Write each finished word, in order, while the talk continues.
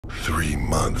3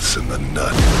 months in the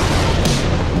nut.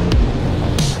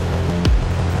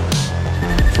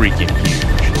 Freaking huge.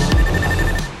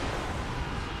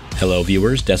 Hello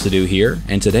viewers, Decidue here,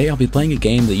 and today I'll be playing a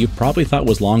game that you probably thought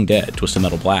was long dead, Twisted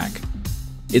Metal Black.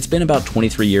 It's been about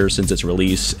 23 years since its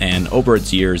release, and over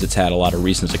its years it's had a lot of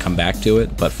reasons to come back to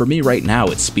it, but for me right now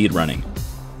it's speedrunning.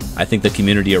 I think the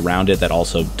community around it that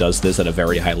also does this at a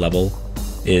very high level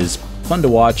is fun to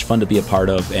watch, fun to be a part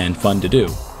of, and fun to do.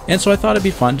 And so I thought it'd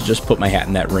be fun to just put my hat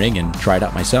in that ring and try it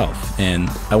out myself. And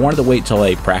I wanted to wait till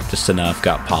I practiced enough,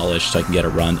 got polished, so I can get a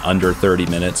run under 30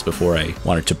 minutes before I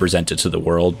wanted to present it to the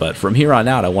world. But from here on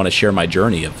out, I want to share my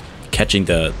journey of catching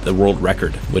the world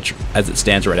record, which as it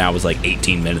stands right now is like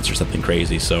 18 minutes or something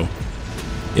crazy. So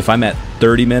if I'm at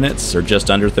 30 minutes or just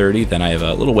under 30, then I have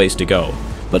a little ways to go.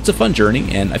 But it's a fun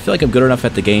journey, and I feel like I'm good enough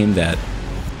at the game that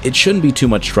it shouldn't be too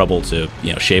much trouble to,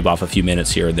 shave off a few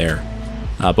minutes here and there.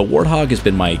 But Warthog has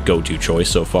been my go-to choice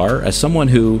so far. As someone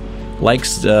who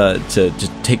likes to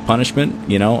take punishment,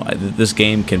 this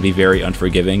game can be very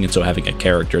unforgiving, and so having a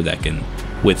character that can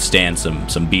withstand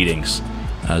some beatings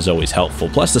is always helpful.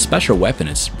 Plus, the special weapon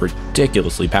is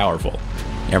ridiculously powerful.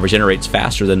 It regenerates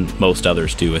faster than most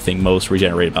others do. I think most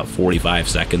regenerate about 45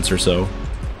 seconds or so,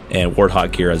 and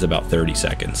Warthog here has about 30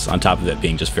 seconds, on top of it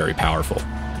being just very powerful.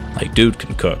 Like, dude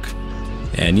can cook.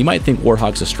 And you might think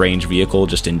Warthog's a strange vehicle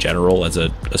just in general as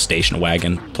a station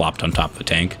wagon plopped on top of a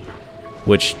tank,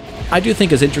 which I do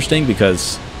think is interesting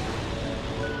because,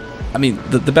 I mean,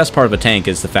 the best part of a tank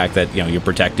is the fact that, you're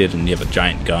protected and you have a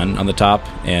giant gun on the top,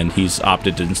 and he's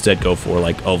opted to instead go for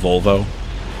like a Volvo,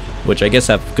 which I guess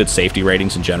have good safety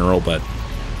ratings in general, but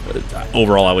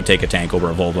overall I would take a tank over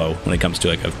a Volvo when it comes to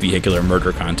like a vehicular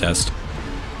murder contest.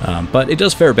 But it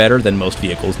does fare better than most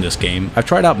vehicles in this game. I've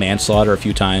tried out Manslaughter a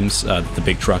few times, the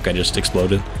big truck I just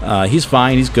exploded. He's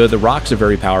fine, he's good. The rocks are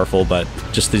very powerful, but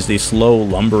just the slow,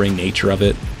 lumbering nature of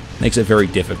it makes it very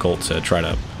difficult to try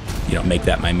to, make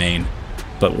that my main.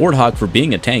 But Warthog, for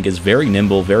being a tank, is very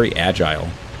nimble, very agile.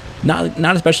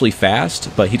 Not especially fast,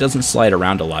 but he doesn't slide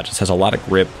around a lot. Just has a lot of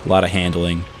grip, a lot of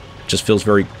handling. Just feels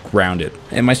very grounded.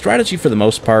 And my strategy for the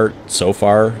most part so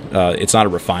far, it's not a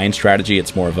refined strategy,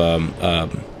 it's more of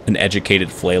an educated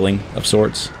flailing of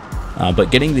sorts.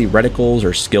 But getting the reticles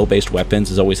or skill-based weapons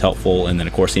is always helpful, and then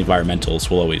of course the environmentals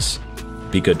will always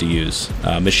be good to use.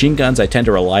 Machine guns, I tend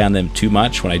to rely on them too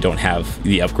much when I don't have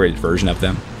the upgraded version of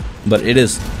them. But it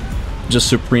is just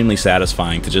supremely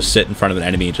satisfying to just sit in front of an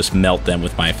enemy and just melt them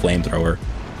with my flamethrower.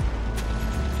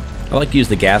 I like to use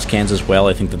the gas cans as well.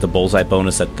 I think that the bullseye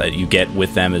bonus that you get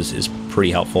with them is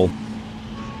pretty helpful.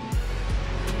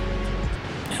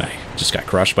 And I just got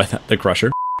crushed by the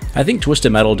crusher. I think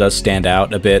Twisted Metal does stand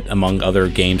out a bit among other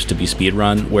games to be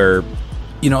speedrun, where,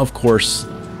 of course,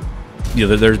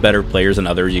 there's better players than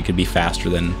others. You could be faster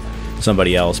than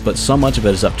somebody else, but so much of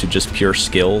it is up to just pure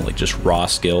skill, like just raw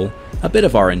skill, a bit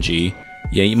of RNG.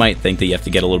 Yeah, you might think that you have to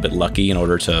get a little bit lucky in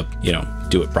order to,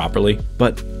 do it properly,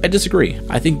 but I disagree.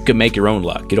 I think you can make your own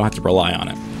luck. You don't have to rely on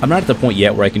it. I'm not at the point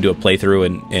yet where I can do a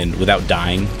playthrough and without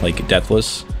dying, like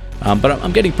deathless, but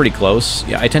I'm getting pretty close.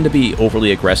 Yeah, I tend to be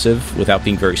overly aggressive without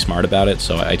being very smart about it,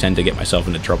 so I tend to get myself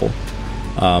into trouble.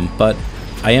 But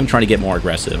I am trying to get more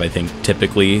aggressive. I think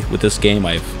typically with this game,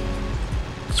 I've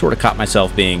sort of caught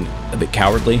myself being a bit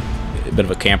cowardly, a bit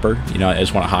of a camper. I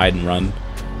just want to hide and run.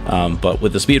 But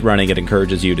with the speedrunning, it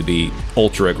encourages you to be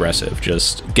ultra aggressive.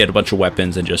 Just get a bunch of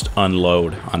weapons and just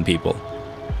unload on people.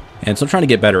 And so I'm trying to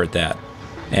get better at that.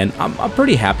 And I'm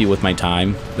pretty happy with my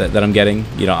time that I'm getting.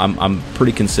 I'm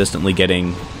pretty consistently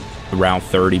getting around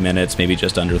 30 minutes, maybe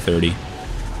just under 30.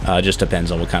 Just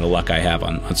depends on what kind of luck I have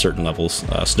on certain levels,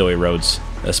 snowy roads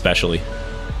especially.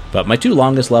 But my two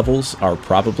longest levels are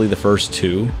probably the first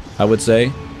two, I would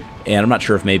say. And I'm not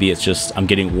sure if maybe it's just I'm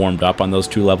getting warmed up on those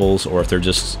two levels, or if they're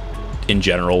just, in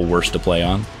general, worse to play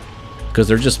on. Because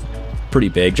they're just pretty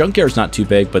big. Junkyard's not too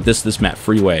big, but this map,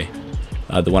 Freeway,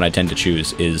 the one I tend to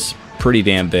choose, is pretty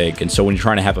damn big. And so when you're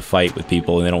trying to have a fight with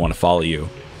people and they don't want to follow you,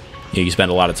 you spend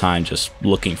a lot of time just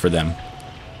looking for them.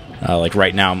 Like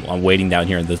right now, I'm waiting down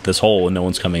here in this hole and no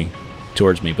one's coming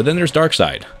towards me. But then there's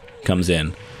Darkside comes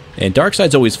in. And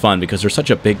Darkside's always fun because they're such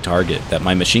a big target that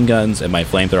my machine guns and my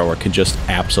flamethrower can just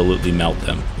absolutely melt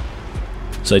them.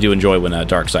 So I do enjoy when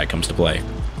Darkside comes to play.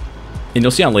 And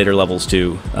you'll see on later levels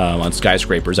too, on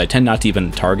skyscrapers, I tend not to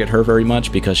even target her very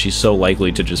much because she's so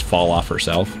likely to just fall off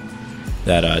herself.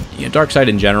 That Darkside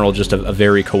in general, just a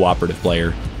very cooperative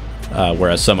player,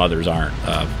 whereas some others aren't.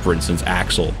 For instance,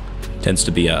 Axel tends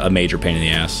to be a major pain in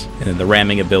the ass. And then the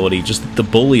ramming ability, just the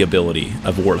bully ability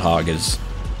of Warthog is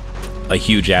a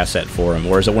huge asset for him.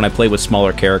 Whereas when I play with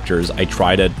smaller characters, I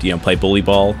try to, you know, play bully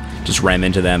ball, just ram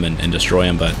into them and destroy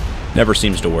them, but never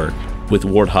seems to work. With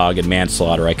Warthog and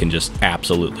Manslaughter, I can just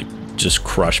absolutely just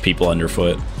crush people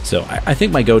underfoot. So I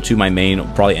think my go-to, my main,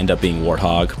 will probably end up being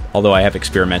Warthog, although I have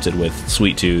experimented with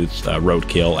Sweet Tooth,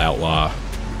 Roadkill, Outlaw,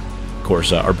 of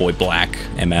course, our boy Black,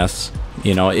 MS.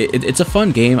 You know, it's a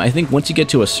fun game. I think once you get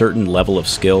to a certain level of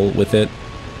skill with it,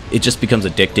 it just becomes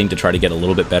addicting to try to get a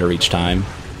little bit better each time.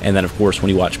 And then, of course, when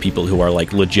you watch people who are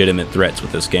like legitimate threats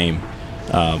with this game,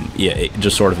 yeah, it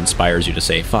just sort of inspires you to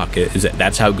say, fuck,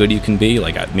 that's how good you can be?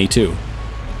 Like, me too.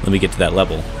 Let me get to that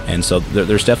level. And so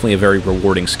there's definitely a very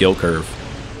rewarding skill curve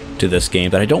to this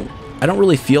game that I don't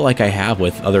really feel like I have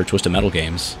with other Twisted Metal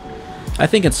games. I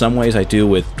think in some ways I do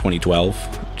with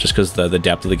 2012, just because the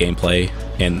depth of the gameplay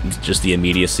and just the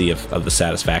immediacy of the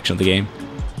satisfaction of the game.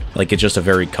 Like, it's just a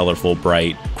very colorful,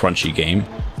 bright, crunchy game.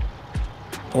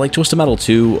 Like Twisted Metal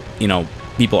 2, you know,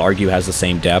 people argue has the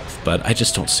same depth, but I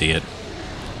just don't see it.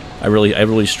 I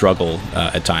really struggle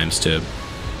at times to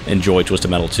enjoy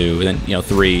Twisted Metal 2, and then, you know,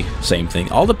 3, same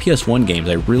thing. All the PS1 games,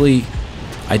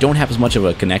 I don't have as much of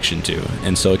a connection to,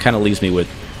 and so it kind of leaves me with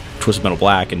Twisted Metal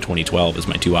Black and 2012 as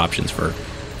my two options for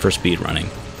speedrunning.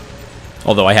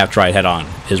 Although I have tried Head On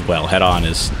as well. Head On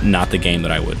is not the game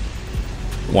that I would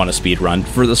want to speedrun,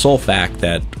 for the sole fact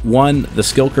that, one, the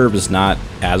skill curve is not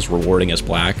as rewarding as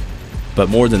Black, but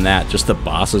more than that, just the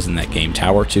bosses in that game,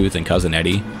 Tower Tooth and Cousin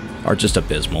Eddie, are just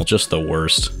abysmal, just the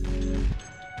worst.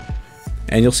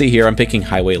 And you'll see here I'm picking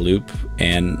Highway Loop,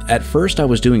 and at first I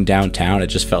was doing Downtown. It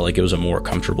just felt like it was a more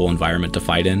comfortable environment to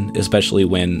fight in, especially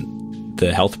when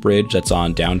the health bridge that's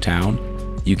on Downtown,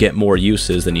 you get more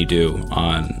uses than you do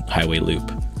on Highway Loop.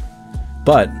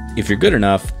 But if you're good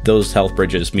enough, those health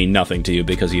bridges mean nothing to you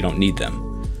because you don't need them.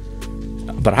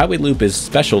 But Highway Loop is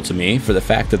special to me for the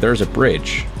fact that there's a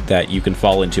bridge that you can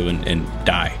fall into and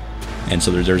die. And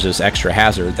so there's this extra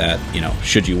hazard that, you know,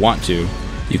 should you want to,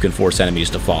 you can force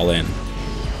enemies to fall in.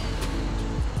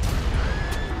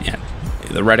 Yeah,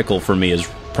 the reticle for me is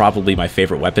probably my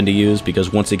favorite weapon to use,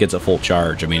 because once it gets a full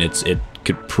charge, I mean, it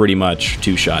could pretty much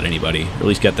two-shot anybody, or at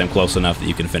least get them close enough that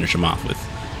you can finish them off with,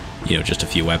 you know, just a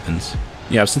few weapons.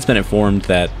 Yeah, I've since been informed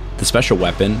that the special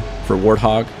weapon for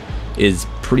Warthog is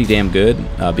pretty damn good,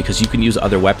 because you can use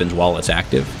other weapons while it's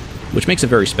active, which makes it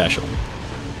very special.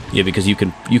 Yeah, because you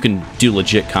can do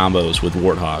legit combos with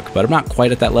Warthog, but I'm not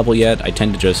quite at that level yet. I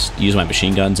tend to just use my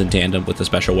machine guns in tandem with the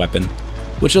special weapon,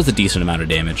 which does a decent amount of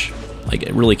damage. Like,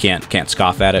 it really can't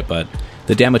scoff at it, but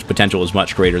the damage potential is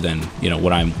much greater than, you know,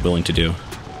 what I'm willing to do.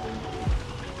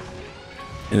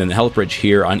 And then the health bridge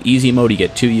here, on easy mode you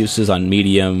get 2 uses, on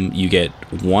medium you get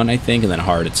 1, I think, and then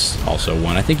hard it's also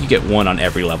 1. I think you get 1 on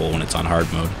every level when it's on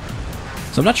hard mode.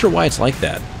 So I'm not sure why it's like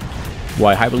that.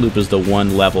 Why Highway Loop is the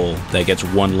one level that gets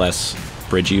 1 less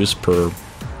bridge use per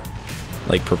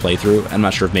playthrough. I'm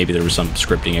not sure if maybe there was some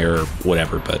scripting error or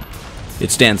whatever, but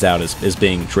it stands out as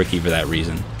being tricky for that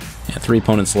reason. Yeah, 3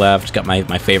 opponents left. Got my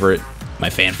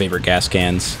fan favorite gas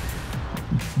cans.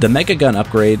 The Mega Gun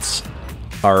upgrades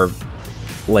are,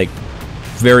 like,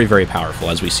 very, very powerful,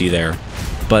 as we see there,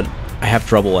 but I have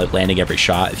trouble at landing every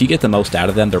shot. If you get the most out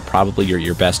of them, they're probably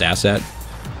your best asset.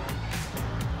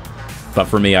 But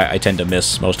for me, I tend to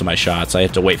miss most of my shots. I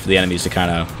have to wait for the enemies to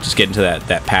kind of just get into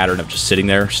that pattern of just sitting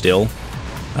there still,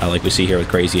 like we see here with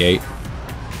Crazy 8.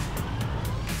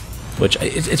 Which,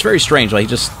 it's very strange. Like,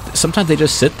 sometimes they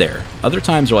just sit there. Other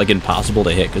times they're like impossible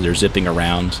to hit because they're zipping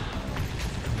around.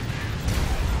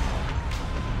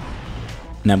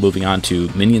 Now moving on to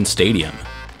Minion Stadium.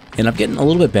 And I'm getting a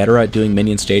little bit better at doing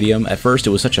Minion Stadium. At first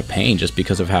it was such a pain just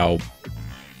because of how it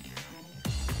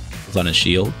was on his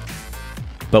shield.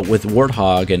 But with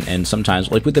Warthog and sometimes,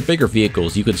 like with the bigger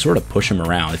vehicles, you can sort of push him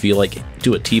around. If you, like,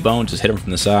 do a T-bone, just hit him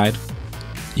from the side,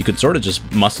 you can sort of just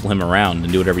muscle him around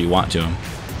and do whatever you want to him.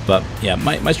 But yeah,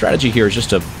 my strategy here is just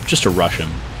to rush him.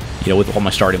 You know, with all my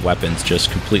starting weapons,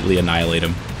 just completely annihilate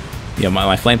him. You know,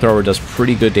 my flamethrower does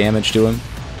pretty good damage to him.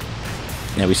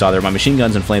 Yeah, we saw there, my machine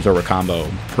guns and flamethrower combo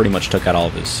pretty much took out all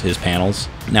of his panels.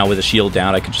 Now with the shield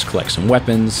down, I could just collect some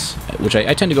weapons, which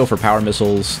I tend to go for power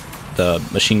missiles, the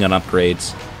machine gun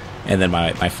upgrades, and then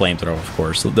my flamethrower, of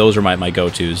course. So those are my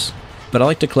go-tos. But I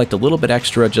like to collect a little bit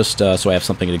extra just so I have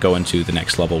something to go into the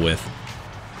next level with.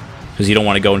 Because you don't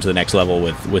want to go into the next level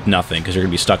with nothing, because you're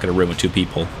going to be stuck in a room with 2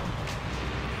 people.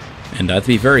 And I have to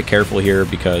be very careful here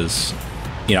because,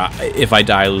 you know, if I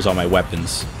die, I lose all my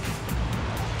weapons.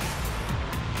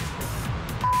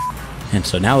 And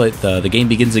so now the game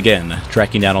begins again,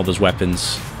 tracking down all those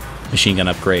weapons, machine gun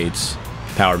upgrades,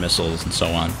 power missiles, and so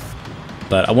on.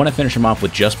 But I want to finish him off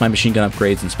with just my machine gun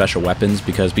upgrades and special weapons,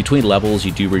 because between levels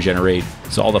you do regenerate.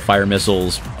 So all the fire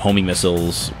missiles, homing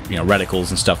missiles, you know, reticles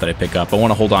and stuff that I pick up, I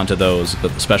want to hold on to those,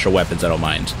 but the special weapons I don't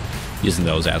mind using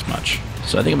those as much.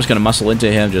 So I think I'm just going to muscle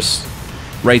into him just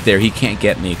right there. He can't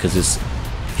get me because his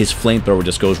flamethrower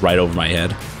just goes right over my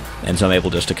head. And so I'm able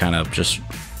just to kind of just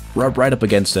rub right up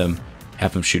against him,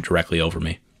 have him shoot directly over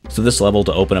me. So this level,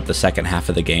 to open up the second half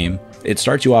of the game, it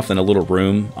starts you off in a little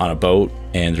room on a boat,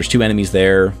 and there's 2 enemies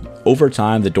there. Over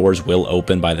time, the doors will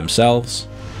open by themselves,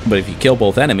 but if you kill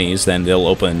both enemies, then they'll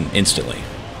open instantly.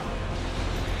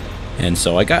 And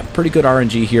so I got pretty good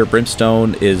RNG here.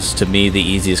 Brimstone is, to me, the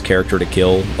easiest character to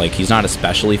kill. Like, he's not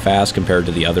especially fast compared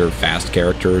to the other fast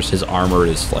characters. His armor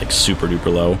is, like, super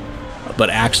duper low. But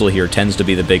Axel here tends to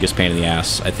be the biggest pain in the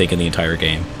ass, I think, in the entire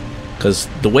game. Because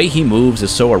the way he moves is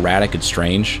so erratic and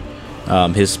strange.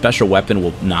 His special weapon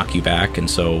will knock you back, and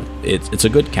so it's a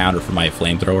good counter for my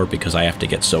flamethrower because I have to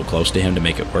get so close to him to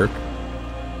make it work.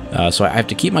 So I have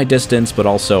to keep my distance, but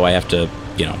also I have to,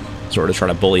 you know, sort of try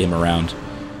to bully him around.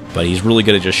 But he's really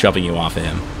good at just shoving you off of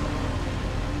him.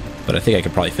 But I think I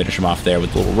could probably finish him off there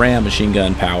with the little ram, machine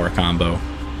gun, power combo.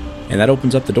 And that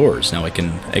opens up the doors. Now I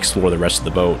can explore the rest of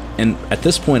the boat. And at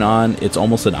this point on, it's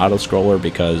almost an auto-scroller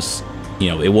because, you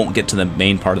know, it won't get to the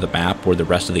main part of the map where the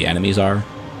rest of the enemies are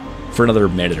for another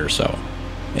minute or so.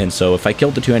 And so if I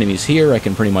killed the 2 enemies here, I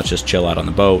can pretty much just chill out on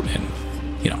the boat and,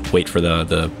 you know, wait for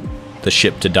the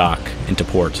ship to dock into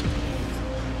port.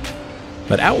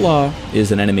 But Outlaw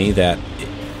is an enemy that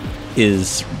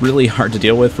is really hard to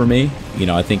deal with for me. You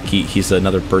know, I think he's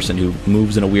another person who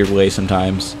moves in a weird way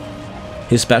sometimes.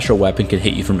 His special weapon can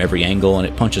hit you from every angle, and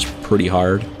it punches pretty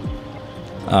hard,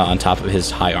 on top of his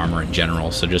high armor in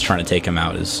general, so just trying to take him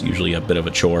out is usually a bit of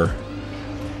a chore,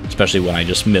 especially when I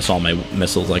just miss all my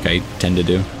missiles like I tend to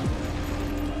do.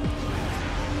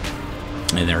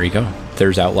 And there you go.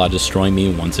 There's Outlaw destroying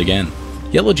me once again.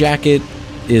 Yellow Jacket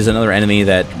is another enemy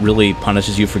that really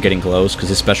punishes you for getting close, because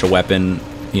his special weapon,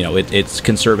 you know, it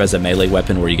can serve as a melee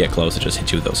weapon where you get close, it just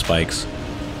hits you with those spikes.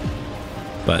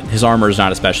 But his armor is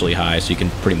not especially high, so you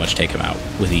can pretty much take him out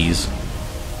with ease.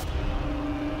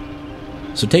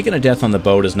 So taking a death on the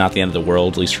boat is not the end of the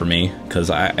world, at least for me, because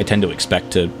I tend to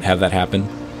expect to have that happen.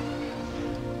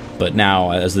 But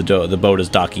now, as the boat is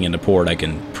docking into port, I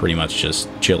can pretty much just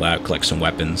chill out, collect some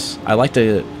weapons. I like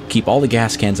to keep all the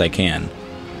gas cans I can,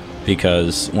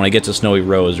 because when I get to Snowy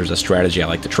Roads, there's a strategy I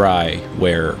like to try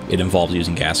where it involves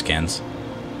using gas cans.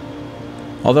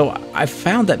 Although, I've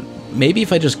found that maybe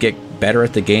if I just get better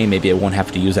at the game, maybe I won't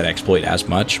have to use that exploit as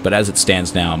much, but as it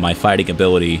stands now, my fighting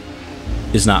ability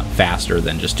is not faster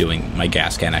than just doing my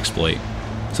gas can exploit.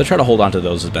 So I try to hold on to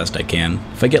those as best I can.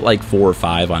 If I get like 4 or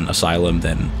 5 on Asylum,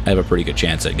 then I have a pretty good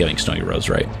chance at getting Snowy Roads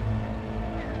right.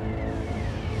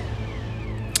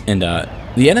 And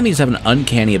the enemies have an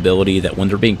uncanny ability that when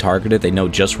they're being targeted, they know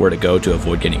just where to go to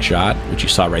avoid getting shot, which you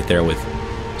saw right there with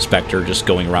Spectre just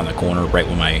going around the corner right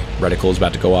when my reticle is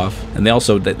about to go off. And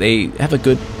they have a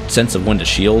good sense of when to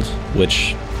shield,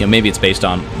 which, you know, maybe it's based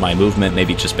on my movement,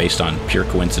 maybe it's just based on pure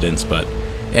coincidence, but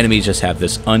enemies just have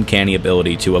this uncanny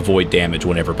ability to avoid damage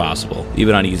whenever possible,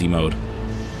 even on easy mode.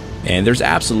 And there's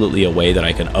absolutely a way that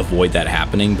I can avoid that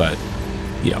happening, but,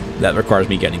 you know, that requires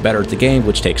me getting better at the game,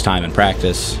 which takes time and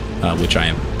practice, which I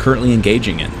am currently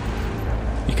engaging in,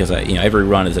 because every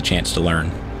run is a chance to learn,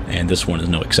 and this one is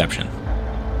no exception.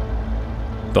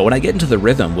 But when I get into the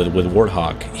rhythm with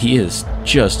Warthog, he is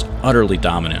just utterly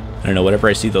dominant. I don't know, whenever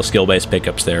I see those skill-based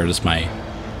pickups there, just my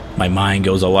mind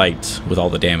goes alight with all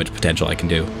the damage potential I can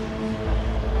do.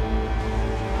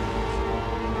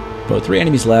 But 3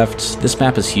 enemies left. This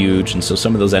map is huge, and so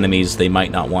some of those enemies, they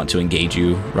might not want to engage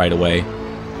you right away.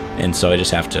 And so I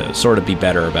just have to sort of be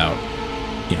better about,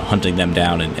 you know, hunting them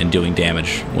down and doing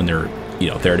damage when they're, you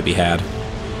know, there to be had.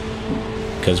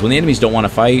 Because when the enemies don't want to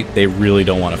fight, they really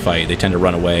don't want to fight. They tend to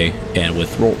run away, and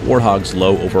with Warthog's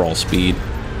low overall speed,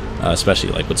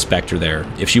 especially like with Spectre there,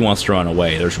 if she wants to run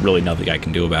away, there's really nothing I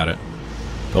can do about it.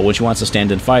 But when she wants to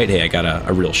stand and fight, hey, I got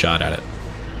a real shot at it.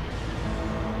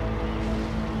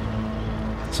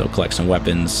 So collect some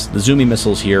weapons. The Zoomy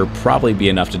missiles here probably be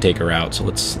enough to take her out, so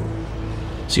let's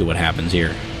see what happens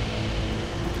here.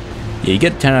 Yeah, you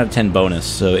get 10 out of 10 bonus,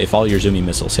 so if all your Zoomy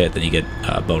missiles hit, then you get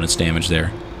bonus damage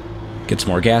there. Get some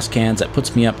more gas cans. That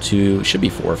puts me up to, should be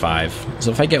 4 or 5.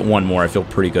 So if I get 1 more, I feel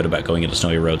pretty good about going into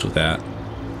Snowy Roads with that. A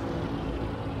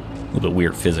little bit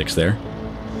weird physics there.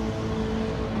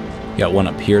 Got one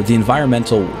up here. The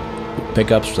environmental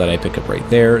pickups that I pick up right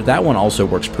there, that one also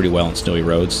works pretty well in Snowy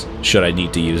Roads, should I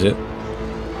need to use it.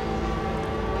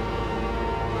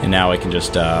 And now I can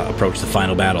just approach the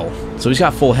final battle. So he's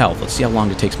got full health. Let's see how long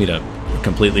it takes me to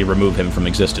completely remove him from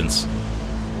existence.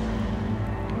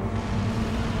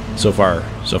 So far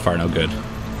no good.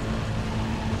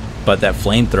 But that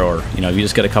flamethrower, you know, if you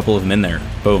just get a couple of them in there,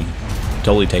 boom,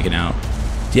 totally taken out.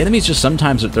 The enemies just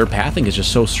sometimes, their pathing is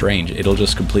just so strange. It'll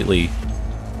just completely,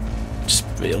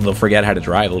 they'll forget how to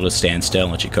drive. They'll just stand still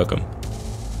and let you cook them.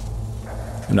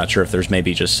 I'm not sure if there's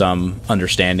maybe just some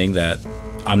understanding that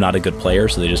I'm not a good player,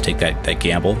 so they just take that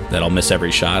gamble, that I'll miss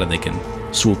every shot and they can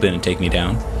swoop in and take me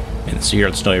down. And so here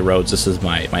on Snowy Roads, this is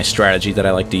my strategy that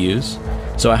I like to use.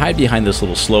 So I hide behind this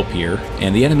little slope here,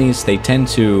 and the enemies, they tend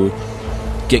to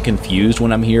get confused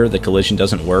when I'm here. The collision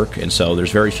doesn't work, and so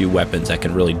there's very few weapons that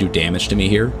can really do damage to me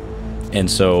here. And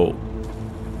so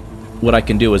what I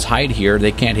can do is hide here.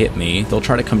 They can't hit me. They'll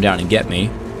try to come down and get me,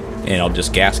 and I'll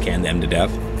just gas can them to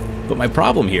death. But my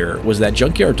problem here was that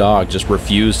Junkyard Dog just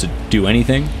refused to do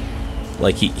anything.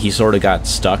 Like, he sort of got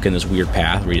stuck in this weird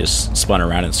path where he just spun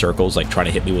around in circles, like trying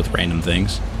to hit me with random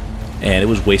things. And it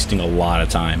was wasting a lot of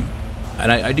time.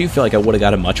 And I do feel like I would have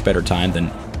got a much better time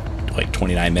than like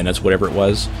 29 minutes, whatever it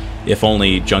was, if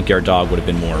only Junkyard Dog would have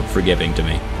been more forgiving to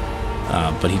me.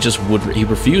 But he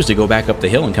refused to go back up the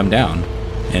hill and come down.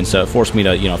 And so it forced me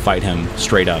to, you know, fight him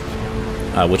straight up,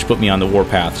 which put me on the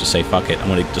warpath to say, fuck it, I'm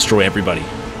going to destroy everybody.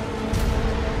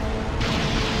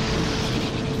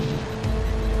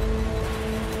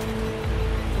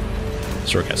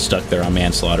 Sort of got stuck there on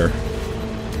manslaughter.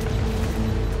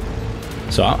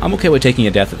 So I'm okay with taking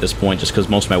a death at this point, just because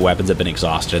most of my weapons have been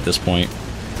exhausted at this point.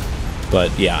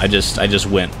 But yeah, I just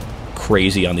went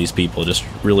crazy on these people, just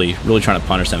really trying to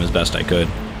punish them as best I could.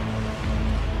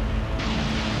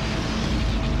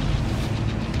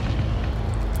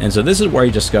 And so this is where I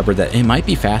discovered that it might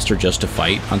be faster just to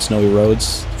fight on snowy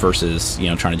roads versus, you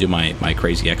know, trying to do my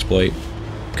crazy exploit.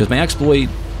 Because my exploit,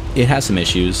 it has some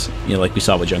issues, you know, like we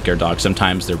saw with Junkyard Dog.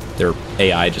 Sometimes their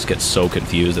AI just gets so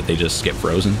confused that they just get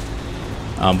frozen.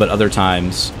 But other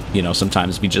times, you know,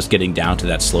 sometimes me just getting down to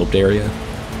that sloped area,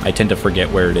 I tend to forget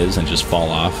where it is and just fall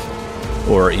off.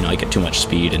 Or, you know, I get too much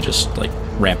speed and just, like,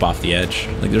 ramp off the edge.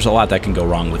 Like, there's a lot that can go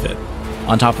wrong with it.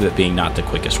 On top of it being not the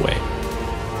quickest way.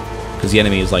 Because the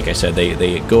enemies, like I said,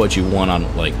 they go at you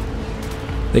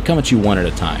they come at you one at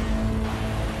a time.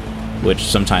 Which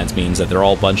sometimes means that they're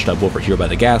all bunched up over here by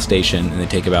the gas station, and they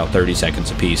take about 30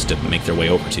 seconds apiece to make their way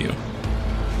over to you.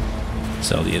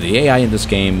 So the AI in this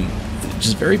game is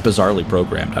just very bizarrely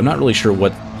programmed. I'm not really sure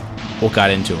what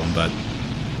got into them, but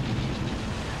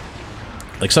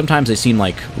like sometimes they seem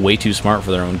like way too smart for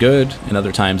their own good, and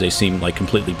other times they seem like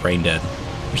completely brain dead.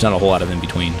 There's not a whole lot of in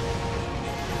between.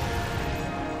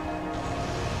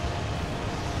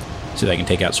 See if I can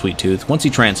take out Sweet Tooth. Once he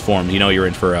transforms, you know you're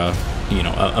in for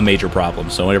a major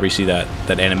problem. So whenever you see that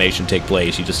animation take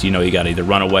place, you know you got to either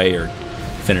run away or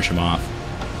finish him off.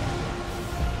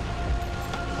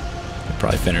 I'll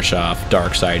probably finish off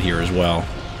Dark Side here as well.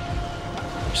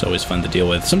 It's always fun to deal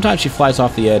with. Sometimes she flies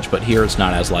off the edge, but here it's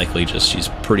not as likely. Just she's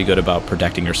pretty good about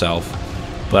protecting herself.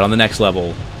 But on the next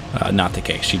level, not the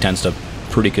case. She tends to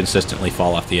pretty consistently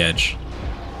fall off the edge.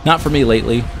 Not for me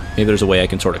lately. Maybe there's a way I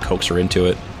can sort of coax her into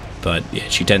it. But yeah,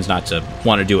 she tends not to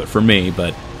want to do it for me,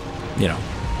 but, you know,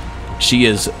 she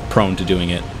is prone to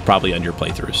doing it, probably on your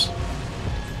playthroughs.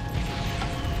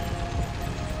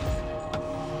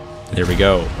 There we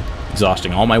go.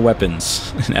 Exhausting all my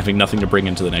weapons and having nothing to bring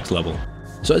into the next level.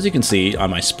 So as you can see on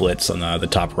my splits on the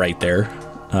top right there,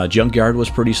 Junkyard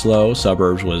was pretty slow,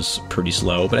 Suburbs was pretty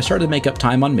slow, but I started to make up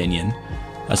time on Minion.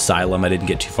 Asylum I didn't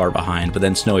get too far behind, but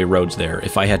then Snowy Roads there.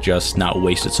 If I had just not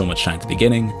wasted so much time at the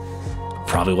beginning,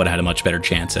 probably would have had a much better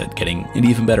chance at getting an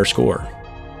even better score.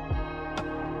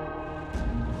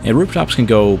 And rooftops can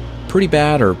go pretty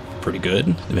bad or pretty good,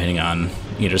 depending on,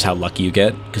 you know, just how lucky you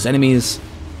get. Because enemies,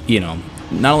 you know,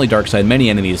 not only Darkside, many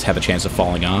enemies have a chance of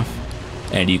falling off,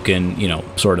 and you can, you know,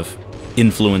 sort of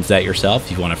influence that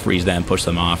yourself if you want to freeze them, push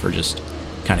them off, or just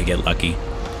kind of get lucky.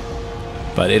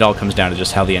 But it all comes down to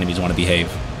just how the enemies want to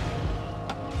behave.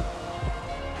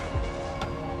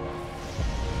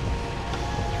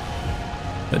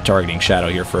 Targeting Shadow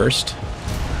here first.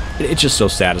 It's just so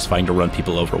satisfying to run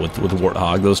people over with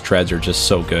Warthog. Those treads are just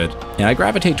so good. And I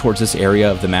gravitate towards this area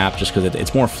of the map just because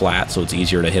it's more flat, so it's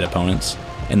easier to hit opponents.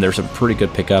 And there's some pretty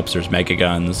good pickups. There's Mega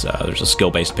Guns, there's a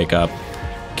skill-based pickup,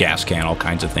 gas can, all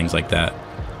kinds of things like that.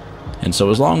 And so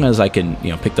as long as I can,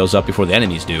 you know, pick those up before the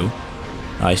enemies do,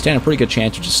 I stand a pretty good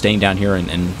chance of just staying down here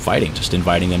and fighting, just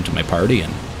inviting them to my party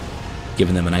and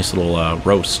giving them a nice little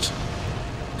roast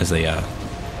as they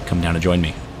come down to join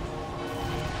me.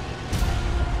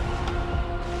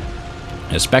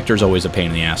 And Spectre's always a pain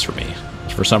in the ass for me.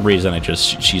 For some reason,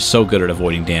 she's so good at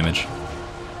avoiding damage.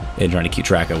 And trying to keep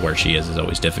track of where she is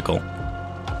always difficult.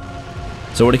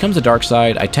 So when it comes to dark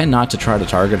side, I tend not to try to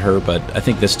target her, but I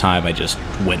think this time I just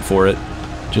went for it.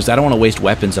 Just, I don't want to waste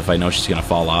weapons if I know she's going to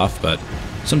fall off, but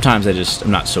sometimes I'm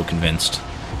not so convinced.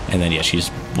 And then, yeah, she's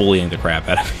bullying the crap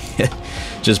out of me.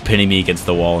 Just pinning me against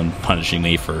the wall and punishing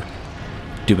me for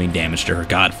doing damage to her.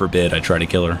 God forbid I try to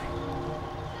kill her.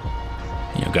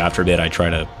 You know, God forbid I try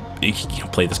to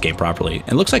play this game properly.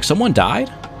 And it looks like someone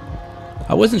died?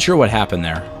 I wasn't sure what happened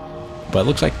there. But it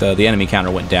looks like the enemy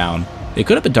counter went down. It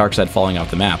could have been Darkside falling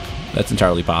off the map. That's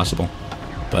entirely possible.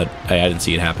 But I didn't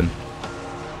see it happen.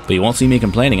 But you won't see me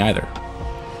complaining either.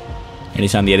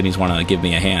 Anytime the enemies want to give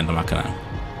me a hand, I'm not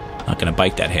gonna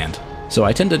bite that hand. So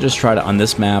I tend to just try to, on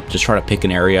this map, just try to pick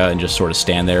an area and just sort of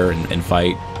stand there and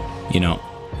fight. You know,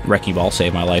 Wrecking Ball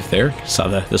saved my life there. Saw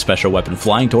the special weapon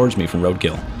flying towards me from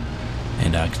Roadkill.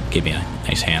 And gave me a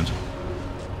nice hand.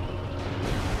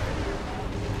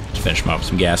 Just finish him up with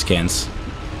some gas cans.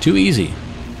 Too easy.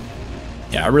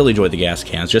 Yeah, I really enjoyed the gas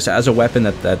cans. Just as a weapon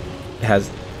that has...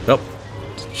 Oh,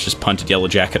 just punted Yellow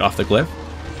Jacket off the cliff.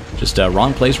 Just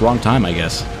wrong place, wrong time, I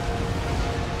guess.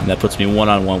 And that puts me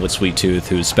one-on-one with Sweet Tooth,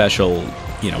 whose special,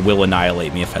 you know, will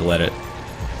annihilate me if I let it.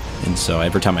 And so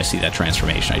every time I see that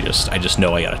transformation, I just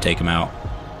know I gotta take him out.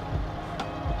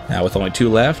 Now with only 2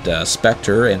 left,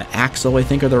 Spectre and Axel, I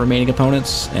think, are the remaining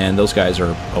opponents, and those guys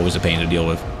are always a pain to deal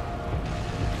with.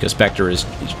 Because Spectre is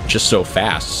just so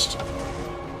fast.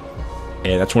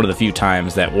 And that's one of the few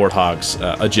times that Warthog's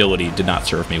agility did not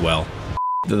serve me well.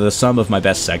 The sum of my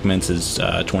best segments is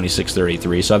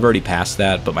 26:33, so I've already passed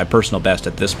that, but my personal best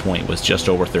at this point was just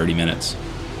over 30 minutes.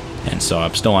 And so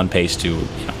I'm still on pace to,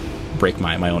 you know, break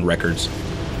my own records.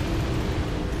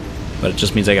 But it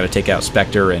just means I gotta take out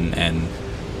Spectre and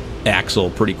Axel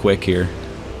pretty quick here.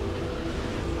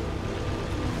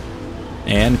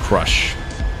 And crush.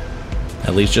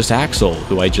 At least just Axel,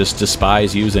 who I just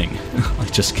despise using.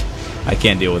 I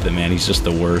can't deal with it, man. He's just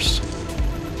the worst.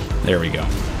 There we go.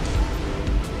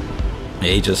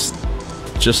 He just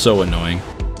so annoying.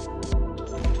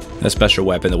 That special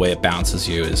weapon, the way it bounces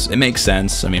you, it makes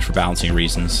sense. I mean, for balancing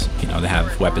reasons, you know, they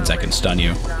have weapons that can stun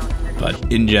you.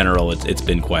 But in general, it's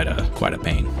been quite a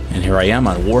pain. And here I am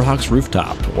on Warhawk's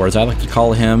rooftop, or as I like to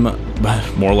call him,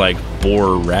 more like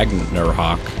Bor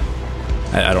Ragnarhawk.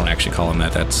 I don't actually call him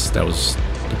that. That was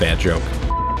a bad joke.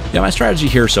 Yeah, my strategy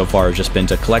here so far has just been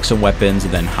to collect some weapons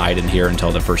and then hide in here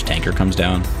until the first tanker comes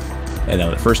down. And then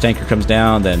when the first tanker comes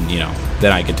down, then, you know,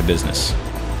 then I get to business.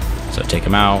 So take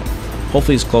him out.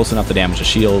 Hopefully he's close enough to damage the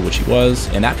shield, which he was.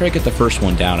 And after I get the first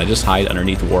one down, I just hide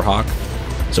underneath Warhawk,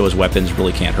 so his weapons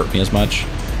really can't hurt me as much.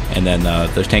 And then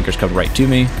those tankers come right to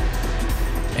me.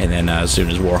 And then as soon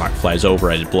as Warhawk flies over,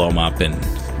 I just blow him up and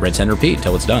rinse and repeat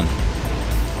until it's done.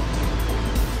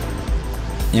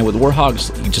 And with Warhawk's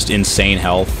just insane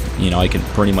health, you know, I can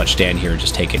pretty much stand here and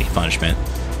just take any punishment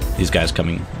these guys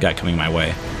coming my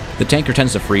way. The tanker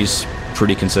tends to freeze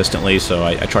pretty consistently, so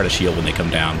I try to shield when they come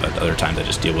down, but other times I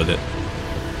just deal with it.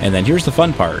 And then here's the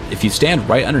fun part. If you stand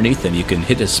right underneath him, you can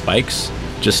hit his spikes.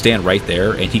 Just stand right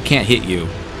there, and he can't hit you.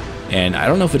 And I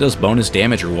don't know if it does bonus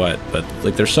damage or what, but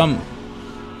like there's some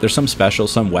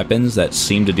some weapons that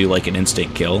seem to do like an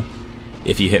instant kill.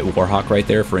 If you hit Warhawk right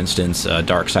there, for instance,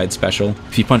 Dark Side special.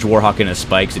 If you punch Warhawk in his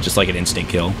spikes, it's just like an instant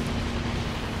kill.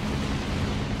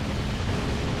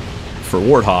 For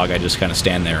Warthog, I just kind of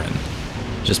stand there and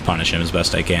just punish him as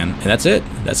best I can. And that's it.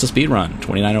 That's the speed run,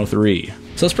 29:03.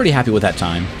 So I was pretty happy with that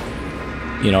time.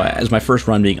 You know, as my first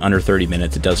run being under 30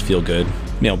 minutes, it does feel good.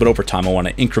 You know, but over time I want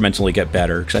to incrementally get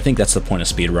better, because I think that's the point of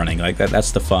speed running. Like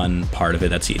that's the fun part of it.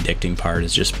 That's the addicting part,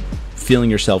 is just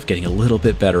feeling yourself getting a little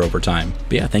bit better over time.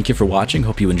 But yeah, thank you for watching.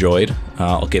 Hope you enjoyed.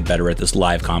 I'll get better at this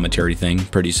live commentary thing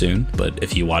pretty soon. But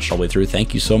if you watched all the way through,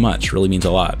 thank you so much. It really means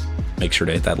a lot. Make sure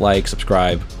to hit that like,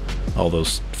 subscribe, all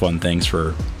those fun things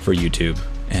for YouTube.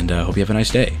 And hope you have a nice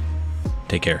day.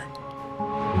 Take care.